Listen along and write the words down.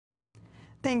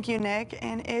Thank you, Nick.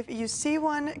 And if you see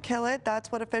one, kill it.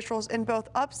 That's what officials in both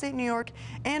upstate New York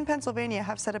and Pennsylvania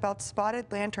have said about spotted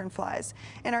lanternflies.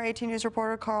 And our 18 News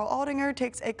reporter Carl Aldinger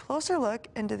takes a closer look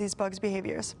into these bugs'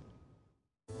 behaviors.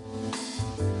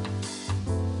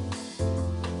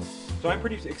 So I'm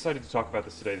pretty excited to talk about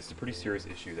this today. This is a pretty serious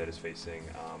issue that is facing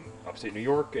upstate New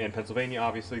York and Pennsylvania,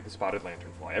 obviously, the spotted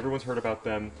lanternfly. Everyone's heard about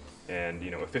them, and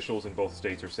officials in both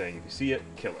states are saying if you see it,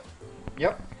 kill it.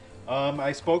 Yep.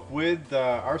 I spoke with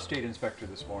our state inspector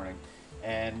this morning,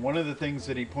 and one of the things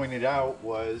that he pointed out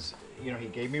was, he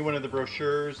gave me one of the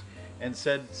brochures and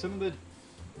said some of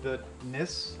the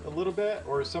myths a little bit,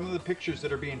 or some of the pictures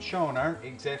that are being shown aren't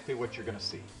exactly what you're going to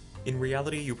see. In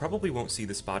reality, you probably won't see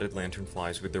the spotted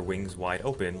lanternflies with their wings wide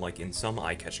open like in some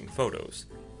eye-catching photos,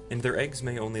 and their eggs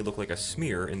may only look like a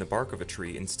smear in the bark of a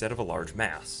tree instead of a large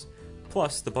mass.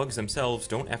 Plus, the bugs themselves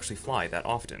don't actually fly that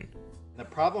often. The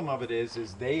problem of it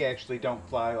is they actually don't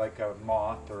fly like a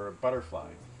moth or a butterfly.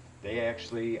 They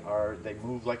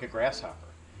move like a grasshopper.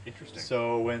 Interesting.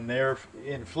 So when they're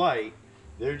in flight,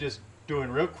 they're just doing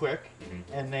real quick,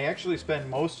 and they actually spend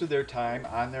most of their time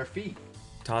on their feet.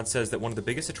 Todd says that one of the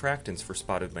biggest attractants for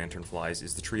spotted lanternflies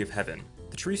is the tree of heaven.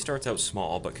 The tree starts out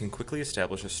small but can quickly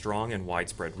establish a strong and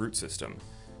widespread root system.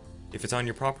 If it's on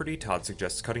your property, Todd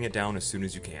suggests cutting it down as soon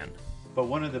as you can. But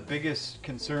one of the biggest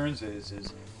concerns is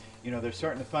they're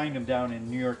starting to find them down in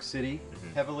New York City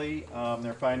heavily.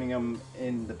 They're finding them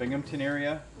in the Binghamton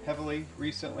area heavily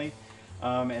recently,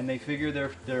 and they figure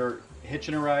they're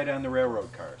hitching a ride on the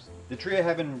railroad cars. The tree of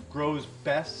heaven grows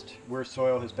best where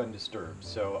soil has been disturbed.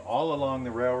 So all along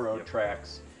the railroad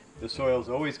tracks, the soil's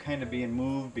always kind of being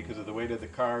moved because of the weight of the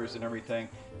cars and everything.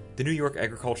 The New York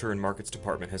Agriculture and Markets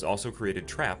Department has also created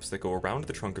traps that go around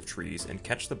the trunk of trees and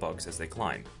catch the bugs as they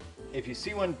climb. If you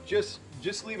see one, just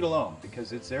leave it alone,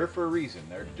 because it's there for a reason.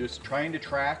 They're just trying to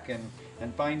track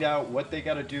and find out what they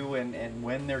got to do and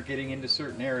when they're getting into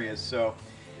certain areas. So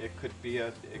it could be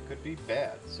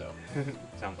bad. So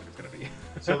Sounds like it's going to be.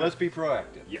 so let's be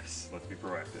proactive. Yes, let's be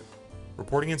proactive.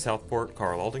 Reporting in Southport,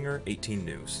 Carl Aldinger, 18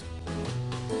 News.